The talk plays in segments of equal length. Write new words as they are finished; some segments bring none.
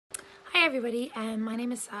Hey everybody, my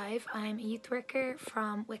name is Sadhbh. I'm a youth worker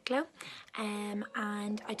from Wicklow and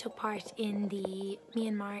I took part in the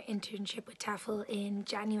Myanmar internship with TEFL in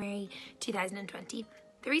January 2020.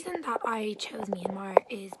 The reason that I chose Myanmar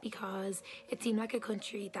is because it seemed like a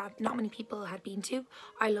country that not many people had been to.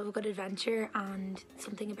 I love a good adventure, and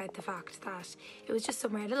something about the fact that it was just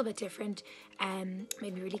somewhere a little bit different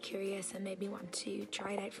made me really curious and made me want to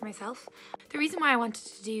try it out for myself. The reason why I wanted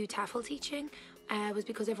to do TEFL teaching was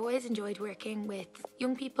because I've always enjoyed working with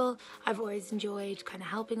young people. I've always enjoyed kind of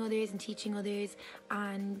helping others and teaching others,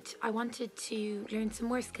 and I wanted to learn some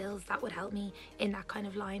more skills that would help me in that kind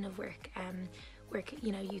of line of work,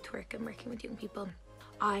 youth work and working with young people.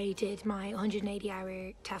 I did my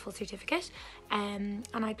 180-hour TEFL certificate and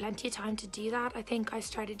I had plenty of time to do that. I think I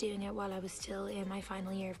started doing it while I was still in my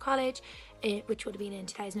final year of college, which would have been in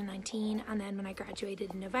 2019, and then when I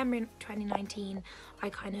graduated in November 2019 I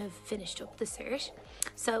kind of finished up the cert.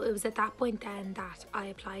 So it was at that point then that I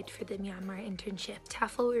applied for the Myanmar internship.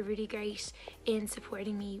 TEFL were really great in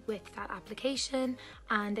supporting me with that application,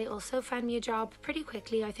 and they also found me a job pretty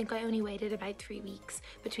quickly. I think I only waited about 3 weeks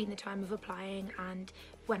between the time of applying and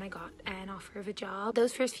when I got an offer of a job.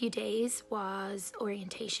 Those first few days was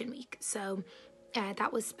orientation week, so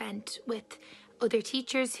that was spent with other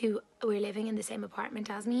teachers who were living in the same apartment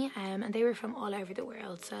as me, and they were from all over the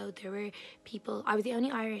world. So there were people, I was the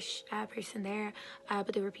only Irish person there,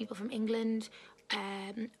 but there were people from England,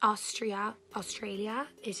 Australia,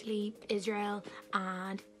 Italy, Israel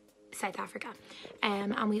and South Africa,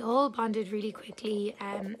 and we all bonded really quickly.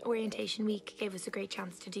 Orientation week gave us a great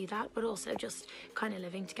chance to do that, but also just kind of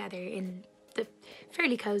living together in the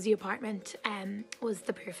fairly cozy apartment was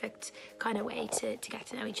the perfect kind of way to get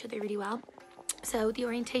to know each other really well. So the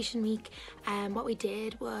orientation week, what we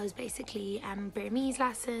did was basically Burmese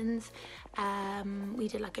lessons. We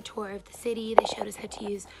did like a tour of the city. They showed us how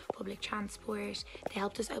to use public transport. They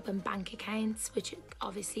helped us open bank accounts, which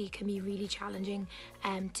obviously can be really challenging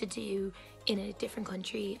to do in a different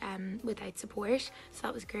country without support. So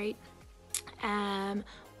that was great.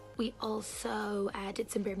 We also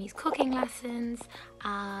did some Burmese cooking lessons,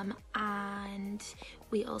 and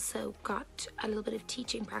we also got a little bit of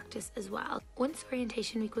teaching practice as well. Once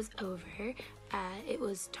orientation week was over, it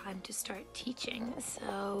was time to start teaching.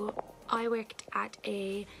 So I worked at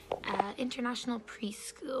a international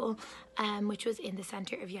preschool, which was in the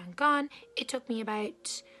centre of Yangon. It took me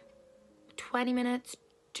about 20 minutes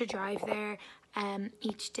to drive there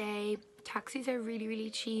each day. Taxis are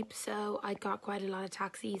really cheap, so I got quite a lot of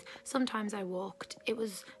taxis. Sometimes I walked. It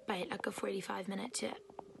was about like a 45-minute to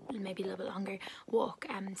maybe a little bit longer walk,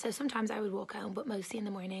 so sometimes I would walk home, but mostly in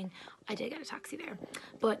the morning I did get a taxi there.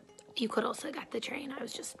 But you could also get the train. I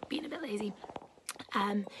was just being a bit lazy.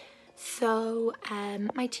 So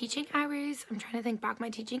my teaching hours, I'm trying to think back, my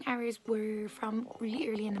teaching hours were from really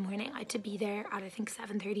early in the morning. I had to be there at I think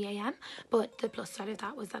 7:30 a.m, but the plus side of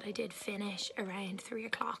that was that I did finish around 3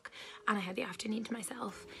 o'clock and I had the afternoon to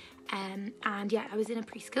myself. And yeah, I was in a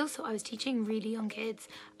preschool, so I was teaching really young kids.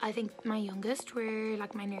 I think my youngest were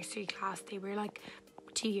like my nursery class. They were like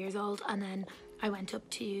 2 years old, and then I went up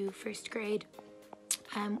to first grade.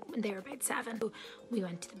 They were about 7. So we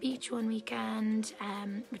went to the beach one weekend,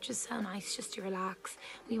 which was so nice just to relax.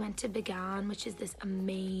 We went to Bagan, which is this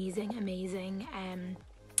amazing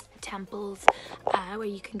temples where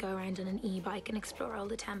you can go around on an e-bike and explore all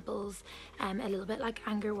the temples, a little bit like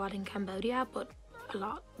Angkor Wat in Cambodia, but a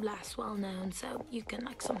lot less well known, so you can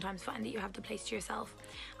like sometimes find that you have the place to yourself.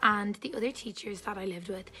 And the other teachers that I lived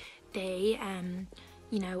with, they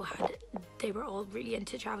they were all really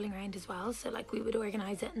into traveling around as well. So like we would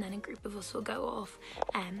organize it and then a group of us will go off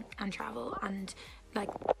and travel, and like,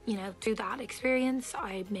 through that experience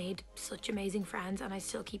I made such amazing friends and I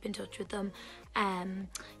still keep in touch with them. I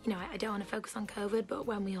don't want to focus on COVID, but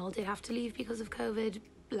when we all did have to leave because of COVID,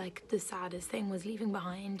 like the saddest thing was leaving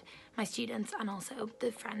behind my students and also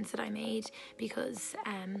the friends that I made, because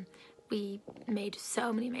we made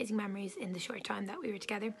so many amazing memories in the short time that we were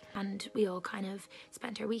together, and we all kind of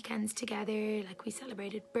spent our weekends together. Like we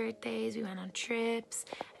celebrated birthdays, we went on trips,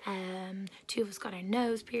 2 of us got our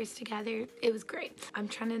nose pierced together. It was great. I'm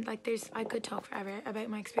trying to I could talk forever about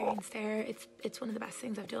my experience there. It's one of the best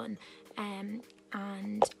things I've done,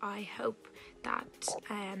 and I hope that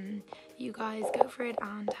you guys go for it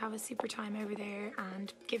and have a super time over there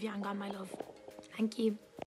and give Yangon my love. Thank you.